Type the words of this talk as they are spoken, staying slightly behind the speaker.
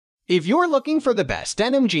If you're looking for the best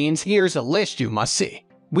denim jeans, here's a list you must see.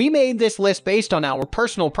 We made this list based on our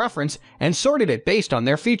personal preference and sorted it based on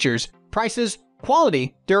their features, prices,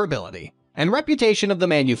 quality, durability, and reputation of the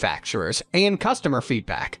manufacturers and customer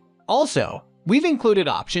feedback. Also, we've included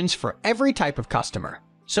options for every type of customer.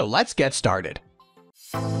 So let's get started.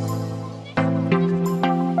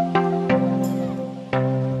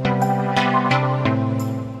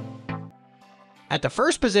 At the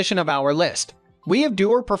first position of our list, we have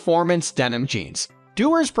Duer Performance Denim Jeans.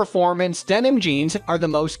 Duer's Performance Denim Jeans are the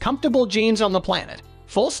most comfortable jeans on the planet.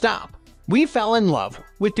 Full stop. We fell in love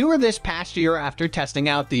with Duer this past year after testing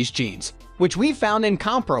out these jeans, which we found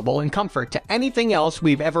incomparable in comfort to anything else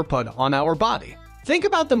we've ever put on our body. Think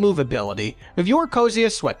about the movability of your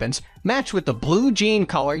coziest sweatpants matched with the blue jean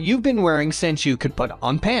color you've been wearing since you could put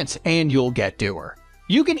on pants, and you'll get Duer.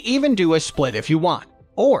 You can even do a split if you want,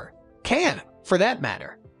 or can, for that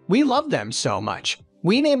matter. We love them so much.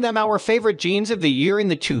 We named them our favorite jeans of the year in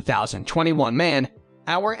the 2021 Man,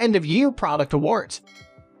 our end-of-year product awards.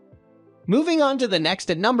 Moving on to the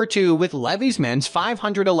next at number 2 with Levi's Men's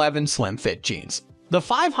 511 Slim Fit Jeans. The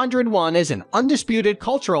 501 is an undisputed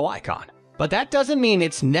cultural icon, but that doesn't mean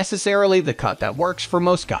it's necessarily the cut that works for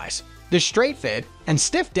most guys. The straight fit and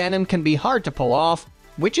stiff denim can be hard to pull off,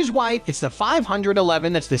 which is why it's the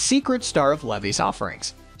 511 that's the secret star of Levi's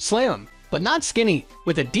offerings. Slim, but not skinny,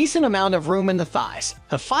 with a decent amount of room in the thighs,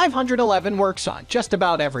 the 511 works on just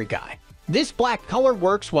about every guy. This black color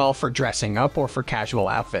works well for dressing up or for casual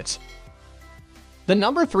outfits. The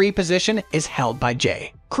number 3 position is held by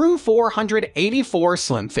J. Crew 484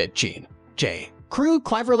 Slim Fit Jean. J. Crew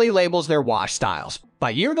cleverly labels their wash styles.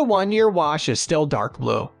 By year, the 1-year wash is still dark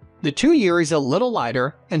blue. The 2-year is a little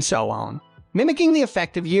lighter, and so on, mimicking the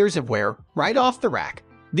effective years of wear right off the rack.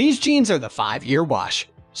 These jeans are the 5-year wash,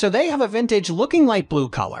 so they have a vintage-looking light blue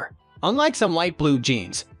color. Unlike some light blue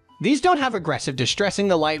jeans, these don't have aggressive distressing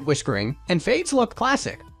the light whiskering, and fades look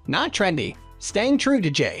classic, not trendy, staying true to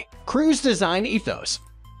J. Crew's design ethos.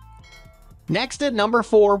 Next at number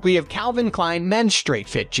 4, we have Calvin Klein Men's Straight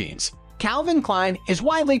Fit Jeans. Calvin Klein is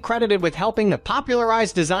widely credited with helping to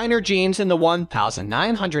popularize designer jeans in the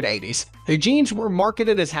 1980s. The jeans were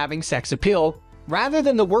marketed as having sex appeal, rather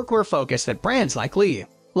than the workwear focus that brands like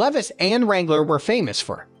Levi's and Wrangler were famous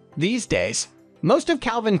for. These days, most of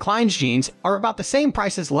Calvin Klein's jeans are about the same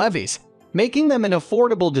price as Levi's, making them an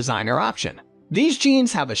affordable designer option. These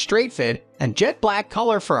jeans have a straight fit and jet black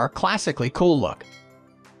color for our classically cool look.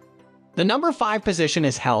 The number 5 position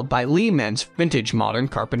is held by Lee Men's Vintage Modern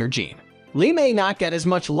Carpenter Jean. Lee may not get as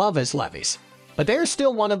much love as Levi's, but they're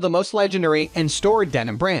still one of the most legendary and storied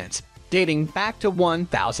denim brands, dating back to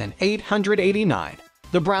 1889.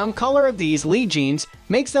 The brown color of these Lee jeans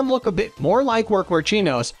makes them look a bit more like workwear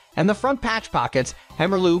chinos, and the front patch pockets,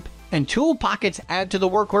 hammer loop, and tool pockets add to the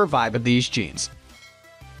workwear vibe of these jeans.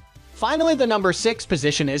 Finally, the number 6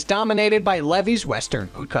 position is dominated by Levi's Western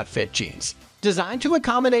Bootcut Fit Jeans. Designed to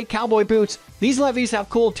accommodate cowboy boots, these Levi's have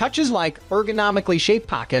cool touches like ergonomically shaped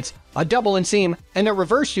pockets, a double inseam, and a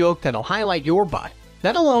reverse yoke that'll highlight your butt.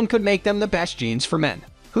 That alone could make them the best jeans for men.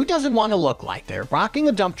 Who doesn't want to look like they're rocking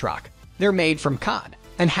a dump truck? They're made from cotton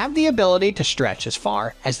and have the ability to stretch as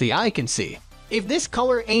far as the eye can see. If this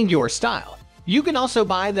color ain't your style, you can also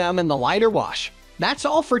buy them in the lighter wash. That's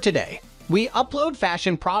all for today. We upload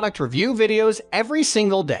fashion product review videos every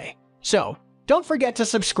single day, so don't forget to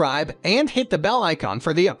subscribe and hit the bell icon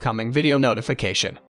for the upcoming video notification.